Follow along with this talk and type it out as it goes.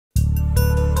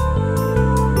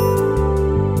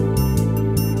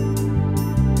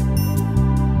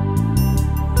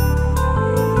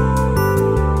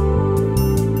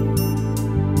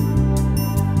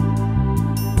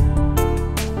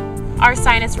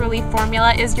Sinus Relief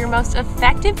Formula is your most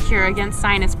effective cure against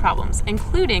sinus problems,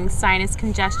 including sinus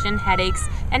congestion, headaches,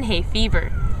 and hay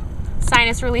fever.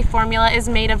 Sinus Relief Formula is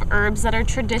made of herbs that are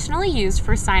traditionally used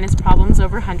for sinus problems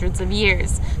over hundreds of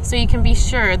years, so you can be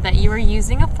sure that you are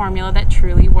using a formula that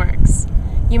truly works.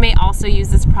 You may also use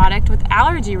this product with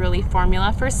Allergy Relief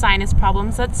Formula for sinus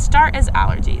problems that start as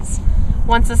allergies.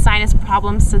 Once the sinus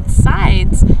problem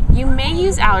subsides, you may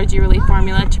use Allergy Relief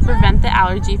Formula to prevent the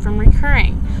allergy from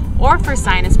recurring. Or for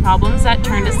sinus problems that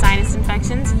turn to sinus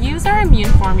infections, use our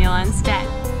Immune Formula instead.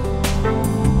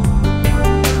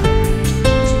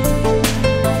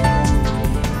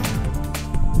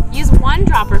 Use 1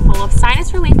 dropper full of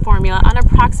Sinus Relief Formula on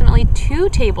approximately 2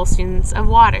 tablespoons of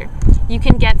water. You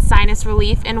can get sinus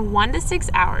relief in 1 to 6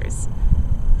 hours.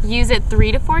 Use it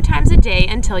 3 to 4 times a day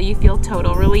until you feel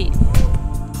total relief.